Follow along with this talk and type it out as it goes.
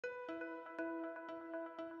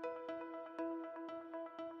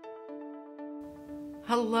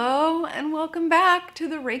Hello and welcome back to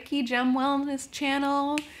the Reiki Gem Wellness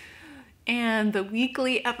channel and the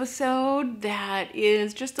weekly episode that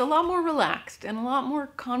is just a lot more relaxed and a lot more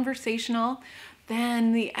conversational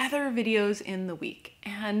than the other videos in the week.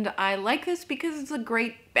 And I like this because it's a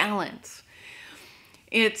great balance.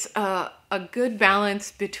 It's a good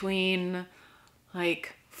balance between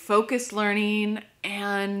like focused learning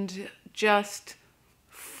and just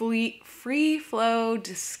free flow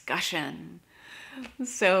discussion.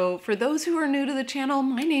 So for those who are new to the channel,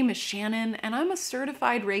 my name is Shannon and I'm a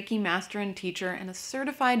certified Reiki master and teacher and a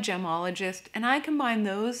certified gemologist, and I combine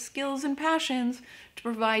those skills and passions to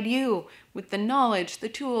provide you with the knowledge, the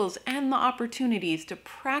tools, and the opportunities to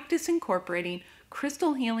practice incorporating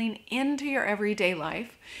crystal healing into your everyday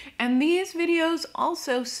life. And these videos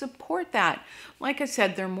also support that. Like I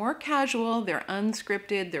said, they're more casual, they're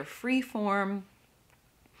unscripted, they're free form,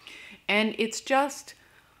 and it's just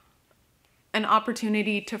an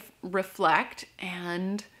opportunity to reflect,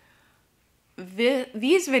 and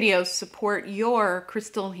these videos support your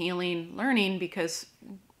crystal healing learning because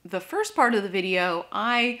the first part of the video,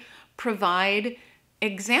 I provide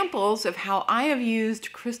examples of how I have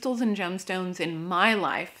used crystals and gemstones in my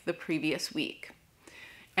life the previous week.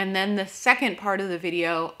 And then the second part of the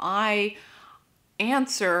video, I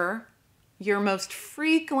answer your most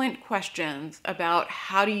frequent questions about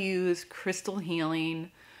how to use crystal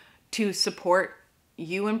healing to support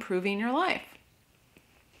you improving your life.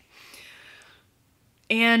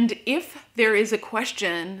 And if there is a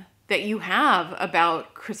question that you have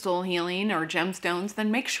about crystal healing or gemstones, then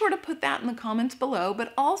make sure to put that in the comments below.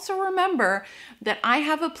 But also remember that I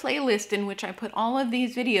have a playlist in which I put all of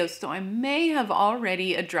these videos, so I may have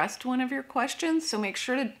already addressed one of your questions. So make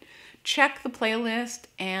sure to check the playlist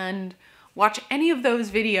and watch any of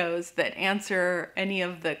those videos that answer any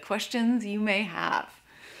of the questions you may have.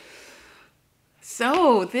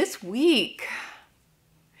 So this week,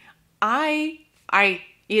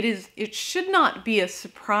 it should not be a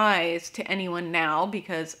surprise to anyone now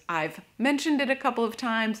because I've mentioned it a couple of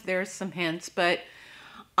times. There's some hints, but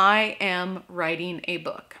I am writing a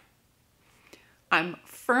book. I'm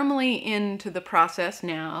firmly into the process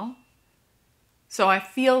now, so I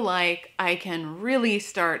feel like I can really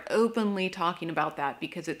start openly talking about that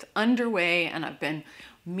because it's underway, and I've been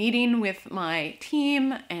meeting with my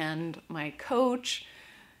team and my coach,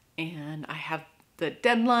 and I have the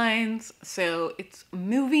deadlines, so it's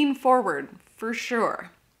moving forward for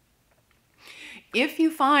sure. If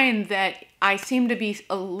you find that I seem to be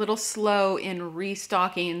a little slow in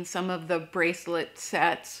restocking some of the bracelet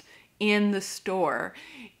sets in the store,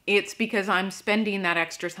 it's because I'm spending that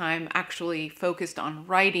extra time actually focused on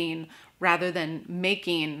writing rather than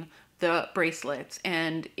making the bracelets.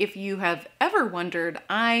 And if you have ever wondered,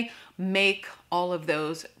 I make all of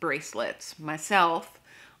those bracelets myself.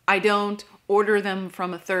 I don't order them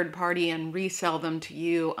from a third party and resell them to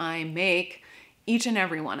you. I make each and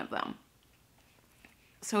every one of them.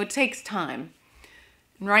 So it takes time.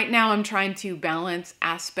 And right now I'm trying to balance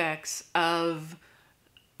aspects of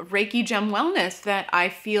Reiki Gem Wellness that I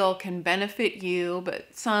feel can benefit you, but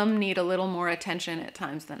some need a little more attention at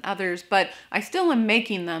times than others. But I still am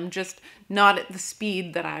making them, just not at the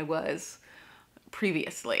speed that I was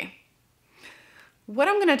previously. What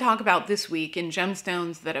I'm going to talk about this week in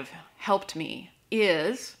gemstones that have helped me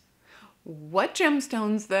is what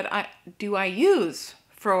gemstones that I use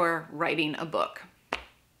for writing a book.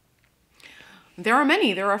 There are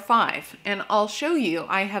many, there are 5, and I'll show you.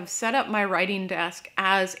 I have set up my writing desk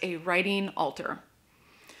as a writing altar,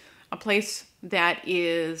 a place that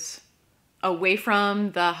is away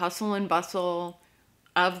from the hustle and bustle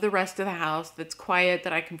of the rest of the house, that's quiet,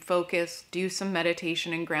 that I can focus, do some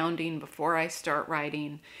meditation and grounding before I start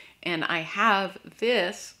writing. And I have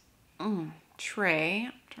this tray,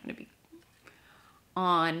 I'm trying to be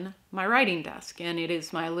on my writing desk, and it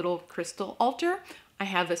is my little crystal altar. I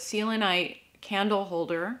have a selenite candle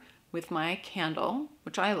holder with my candle,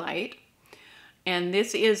 which I light. And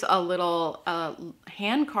this is a little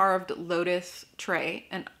hand-carved lotus tray.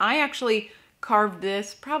 And I actually carved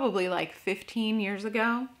this probably like 15 years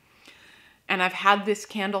ago. And I've had this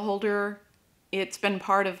candle holder. It's been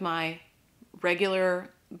part of my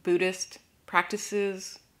regular Buddhist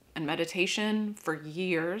practices and meditation for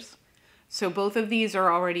years. So both of these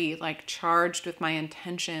are already like charged with my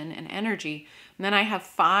intention and energy. And then I have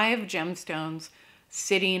 5 gemstones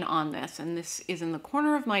sitting on this, and this is in the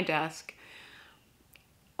corner of my desk.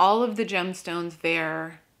 All of the gemstones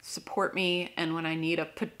there support me, and when I need a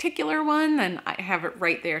particular one, then I have it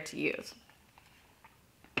right there to use.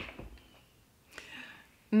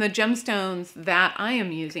 And the gemstones that I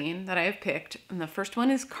am using, that I have picked, and the first one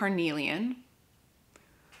is carnelian,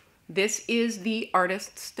 This is the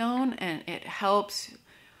artist stone, and it helps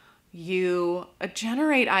you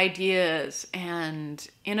generate ideas and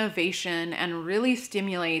innovation and really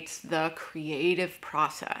stimulates the creative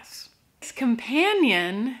process. Its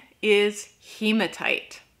companion is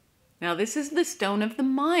hematite. Now, this is the stone of the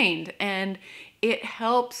mind, and it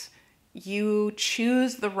helps you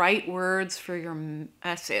choose the right words for your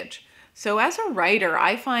message. So as a writer,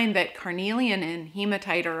 I find that carnelian and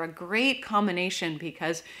hematite are a great combination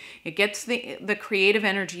because it gets the creative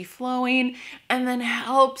energy flowing and then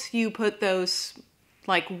helps you put those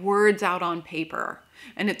like words out on paper.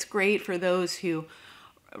 And it's great for those who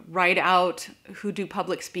write out, who do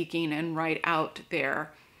public speaking and write out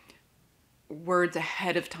their words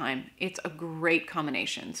ahead of time. It's a great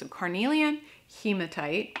combination. So carnelian,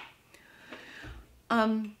 hematite.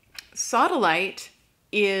 Sodalite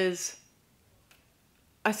is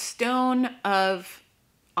a stone of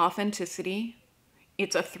authenticity.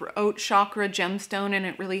 It's a throat chakra gemstone, and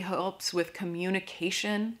it really helps with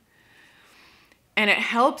communication. And it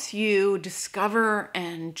helps you discover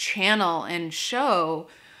and channel and show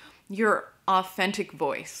your authentic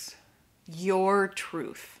voice, your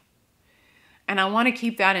truth. And I want to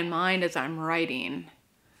keep that in mind as I'm writing,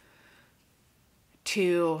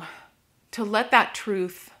 to let that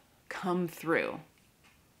truth come through.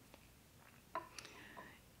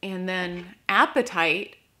 And then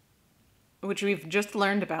apatite, which we've just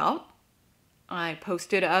learned about. I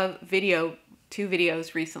posted a video, 2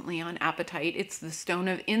 videos recently on apatite. It's the stone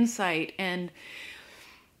of insight, and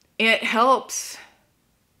it helps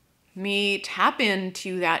me tap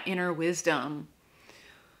into that inner wisdom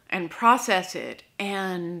and process it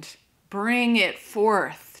and bring it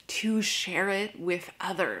forth to share it with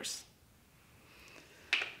others.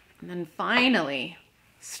 And then finally,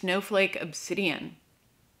 snowflake obsidian,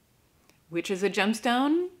 which is a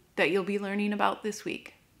gemstone that you'll be learning about this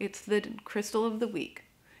week. It's the crystal of the week.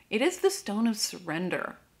 It is the stone of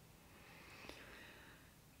surrender.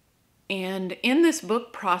 And in this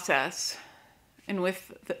book process, and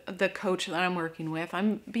with the coach that I'm working with,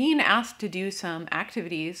 I'm being asked to do some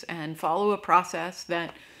activities and follow a process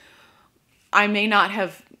that I may not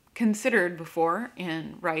have considered before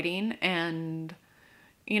in writing. And,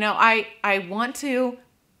 I want to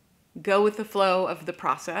go with the flow of the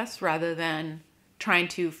process rather than trying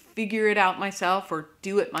to figure it out myself or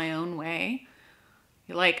do it my own way.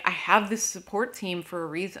 Like, I have this support team for a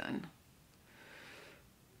reason.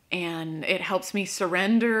 And it helps me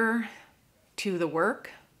surrender to the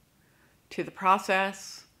work, to the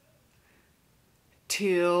process,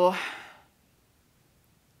 to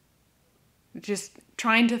just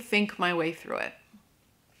trying to think my way through it.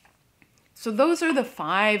 So those are the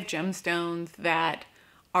 5 gemstones that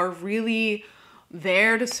are really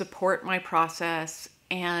there to support my process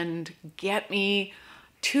and get me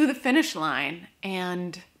to the finish line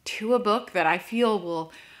and to a book that I feel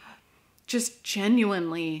will just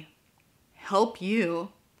genuinely help you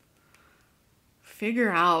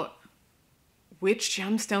figure out which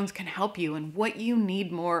gemstones can help you and what you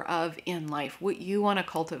need more of in life, what you want to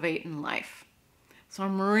cultivate in life. So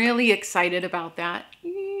I'm really excited about that.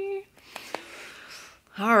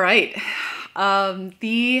 All right.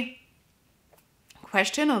 The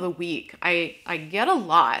question of the week. I get a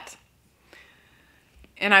lot,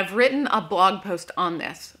 and I've written a blog post on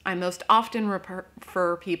this. I most often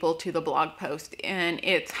refer people to the blog post, and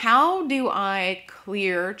it's how do I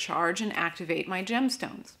clear, charge, and activate my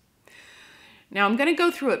gemstones? Now I'm going to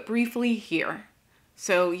go through it briefly here.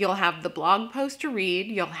 So you'll have the blog post to read,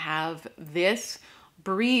 you'll have this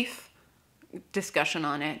brief discussion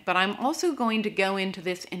on it, but I'm also going to go into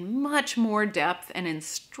this in much more depth and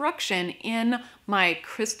instruction in my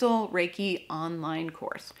Crystal Reiki online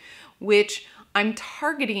course, which I'm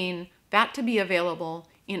targeting that to be available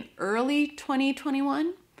in early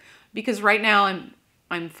 2021, because right now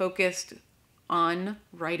I'm focused on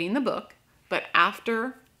writing the book, but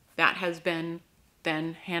after that has been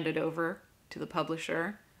then handed over to the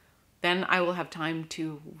publisher, then I will have time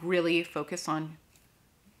to really focus on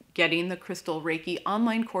getting the Crystal Reiki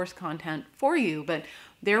online course content for you. But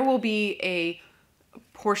there will be a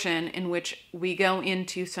portion in which we go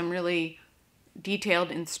into some really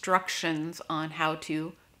detailed instructions on how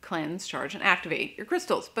to cleanse, charge, and activate your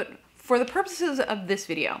crystals. But for the purposes of this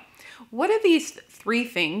video, what do these 3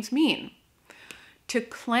 things mean? To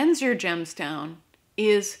cleanse your gemstone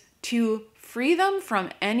is to free them from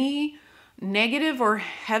any negative or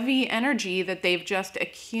heavy energy that they've just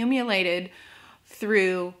accumulated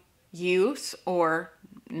through use or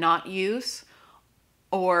not use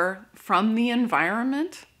or from the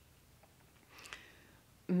environment.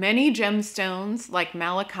 Many gemstones like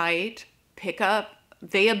malachite pick up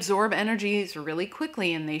they absorb energies really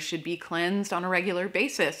quickly and they should be cleansed on a regular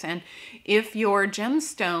basis. And if your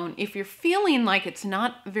gemstone, if you're feeling like it's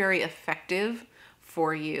not very effective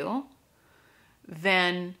for you,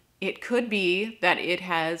 then it could be that it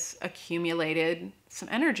has accumulated some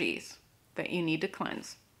energies that you need to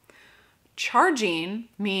cleanse. Charging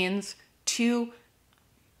means to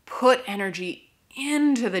put energy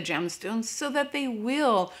into the gemstones so that they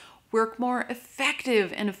will work more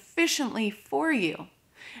effective and efficiently for you.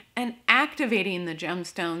 And activating the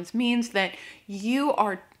gemstones means that you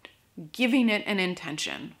are giving it an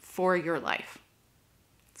intention for your life.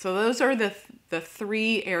 So those are the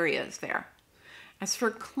three areas there. As for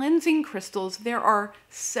cleansing crystals, there are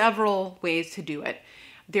several ways to do it.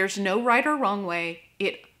 There's no right or wrong way.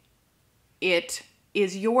 It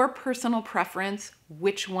is your personal preference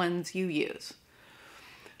which ones you use.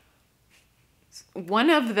 One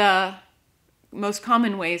of the most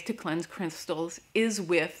common ways to cleanse crystals is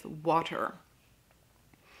with water.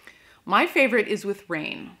 My favorite is with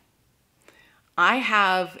rain. I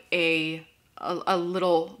have a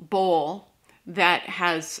little bowl that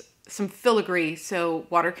has some filigree so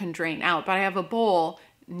water can drain out, but I have a bowl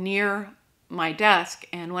near my desk,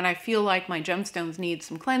 and when I feel like my gemstones need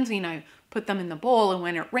some cleansing, I put them in the bowl, and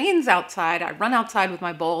when it rains outside, I run outside with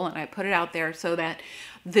my bowl and I put it out there so that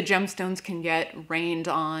the gemstones can get rained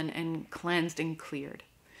on and cleansed and cleared.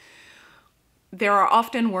 There are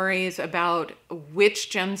often worries about which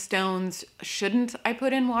gemstones shouldn't I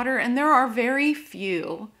put in water, and there are very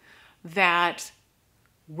few that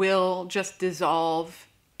will just dissolve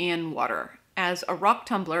in water. As a rock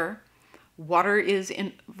tumbler, water is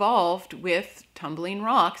involved with tumbling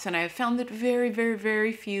rocks, and I have found that very, very,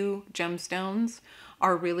 very few gemstones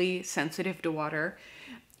are really sensitive to water.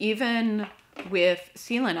 Even with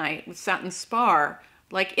selenite, with satin spar,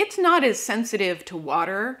 like it's not as sensitive to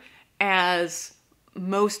water as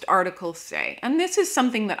most articles say. And this is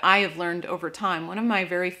something that I have learned over time. One of my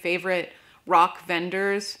very favorite rock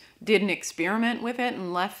vendors did an experiment with it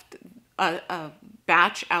and left a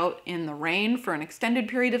batch out in the rain for an extended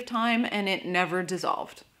period of time, and it never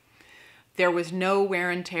dissolved. There was no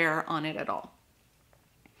wear and tear on it at all.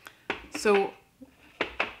 So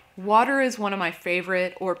water is one of my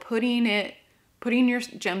favorite, or putting your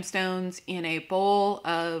gemstones in a bowl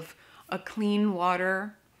of a clean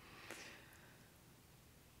water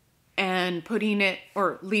and putting it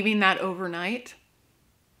or leaving that overnight.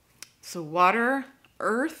 So water,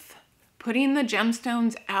 earth, putting the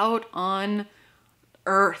gemstones out on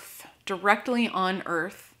earth, directly on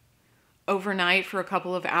earth, overnight for a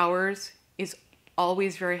couple of hours is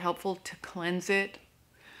always very helpful to cleanse it.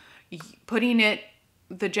 Putting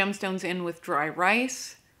the gemstones in with dry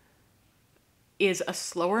rice is a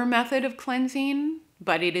slower method of cleansing,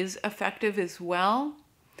 but it is effective as well.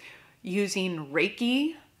 Using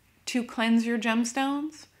Reiki to cleanse your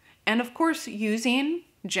gemstones, and of course using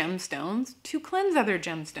gemstones to cleanse other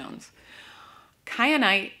gemstones.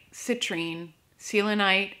 Kyanite, citrine,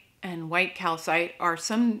 selenite, and white calcite are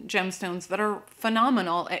some gemstones that are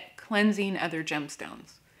phenomenal at cleansing other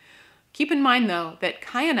gemstones. Keep in mind though that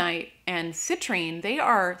kyanite and citrine, they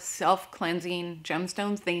are self-cleansing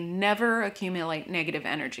gemstones. They never accumulate negative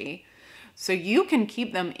energy. So you can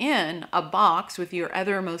keep them in a box with your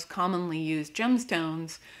other most commonly used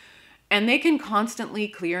gemstones, and they can constantly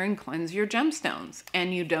clear and cleanse your gemstones,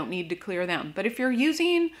 and you don't need to clear them. But if you're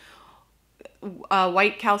using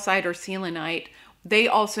white calcite or selenite, they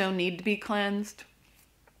also need to be cleansed.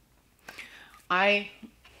 I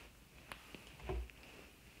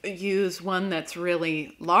use one that's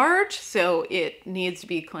really large, so it needs to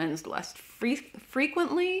be cleansed less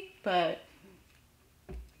frequently, but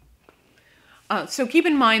so keep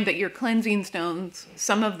in mind that your cleansing stones,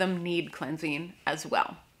 some of them need cleansing as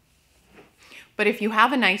well. But if you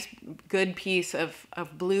have a nice good piece of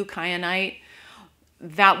blue kyanite,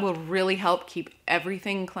 that will really help keep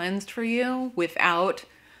everything cleansed for you without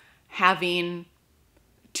having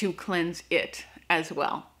to cleanse it as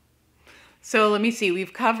well. So let me see,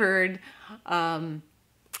 we've covered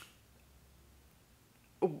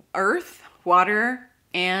earth, water,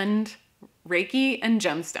 and Reiki and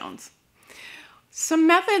gemstones. Some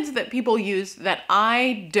methods that people use that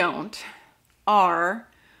I don't are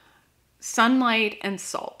sunlight and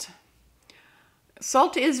salt.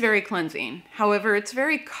 Salt is very cleansing. However, it's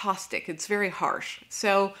very caustic. It's very harsh.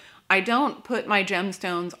 So I don't put my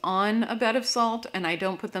gemstones on a bed of salt, and I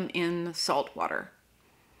don't put them in salt water.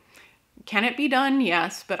 Can it be done?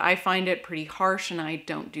 Yes, but I find it pretty harsh and I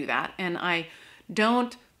don't do that. And I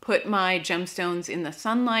don't put my gemstones in the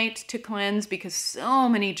sunlight to cleanse because so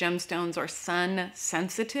many gemstones are sun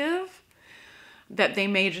sensitive that they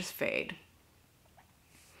may just fade.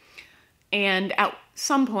 And at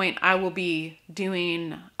some point, I will be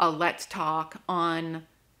doing a Let's Talk on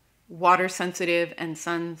water sensitive and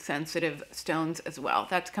sun sensitive stones as well.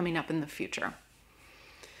 That's coming up in the future.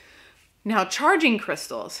 Now, charging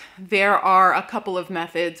crystals, there are a couple of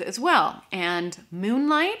methods as well, and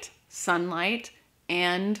moonlight, sunlight,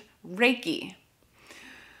 and Reiki.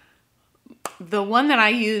 The one that I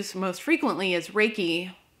use most frequently is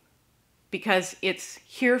Reiki because it's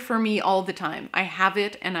here for me all the time. I have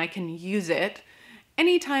it and I can use it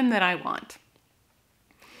anytime that I want.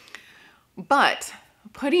 But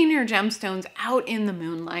putting your gemstones out in the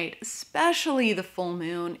moonlight, especially the full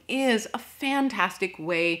moon, is a fantastic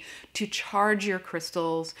way to charge your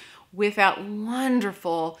crystals with that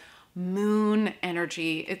wonderful moon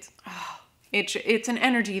energy. It's an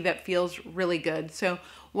energy that feels really good. So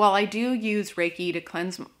while I do use Reiki to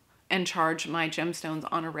cleanse and charge my gemstones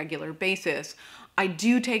on a regular basis, I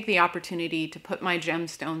do take the opportunity to put my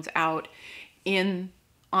gemstones out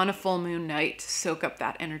on a full moon night to soak up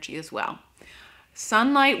that energy as well.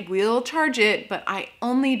 Sunlight will charge it, but I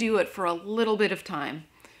only do it for a little bit of time,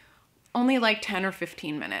 only like 10 or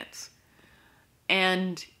 15 minutes.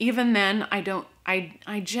 And even then,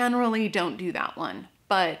 I generally don't do that one,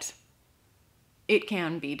 but it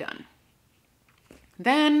can be done.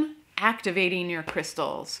 Then activating your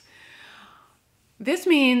crystals. This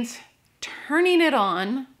means turning it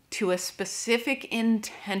on to a specific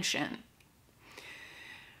intention.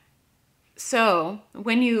 So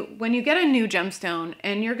when you get a new gemstone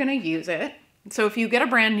and you're going to use it, so if you get a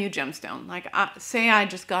brand new gemstone, like say I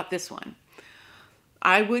just got this one,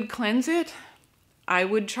 I would cleanse it, I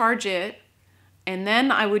would charge it, and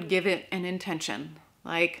then I would give it an intention.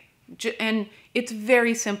 And it's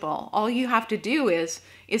very simple. All you have to do is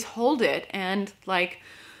hold it and like,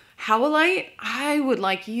 Howlite, I would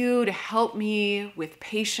like you to help me with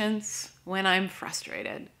patience when I'm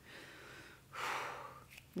frustrated.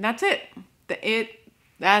 That's it.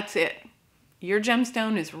 That's it. Your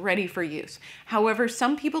gemstone is ready for use. However,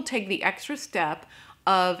 some people take the extra step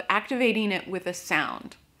of activating it with a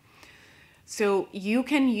sound. So you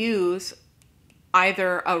can use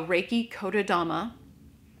either a Reiki Kodadama,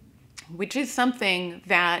 which is something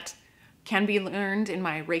that can be learned in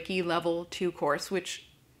my Reiki Level 2 course, which,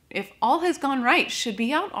 if all has gone right, should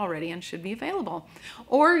be out already and should be available.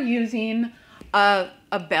 Or using a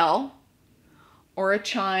bell or a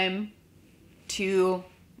chime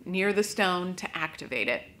near the stone to activate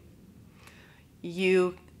it.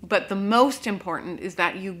 But the most important is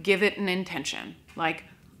that you give it an intention. Like,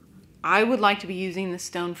 I would like to be using the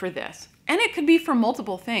stone for this. And it could be for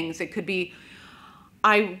multiple things. It could be,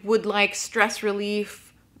 I would like stress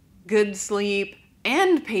relief, good sleep,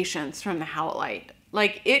 and patience from the Howlite.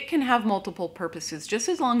 Like, it can have multiple purposes, just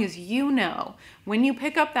as long as you know when you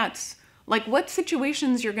pick up what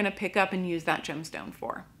situations you're going to pick up and use that gemstone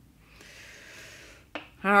for.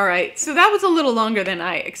 All right, so that was a little longer than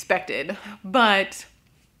I expected, but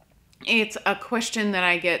it's a question that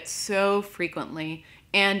I get so frequently.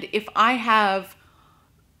 And if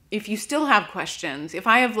you still have questions, if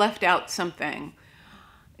I have left out something,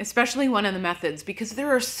 especially one of the methods, because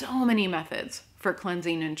there are so many methods for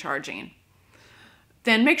cleansing and charging,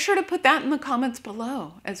 then make sure to put that in the comments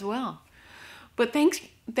below as well. But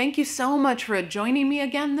thank you so much for joining me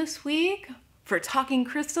again this week, for talking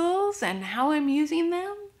crystals and how I'm using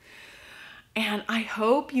them. And I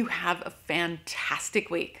hope you have a fantastic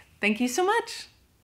week. Thank you so much.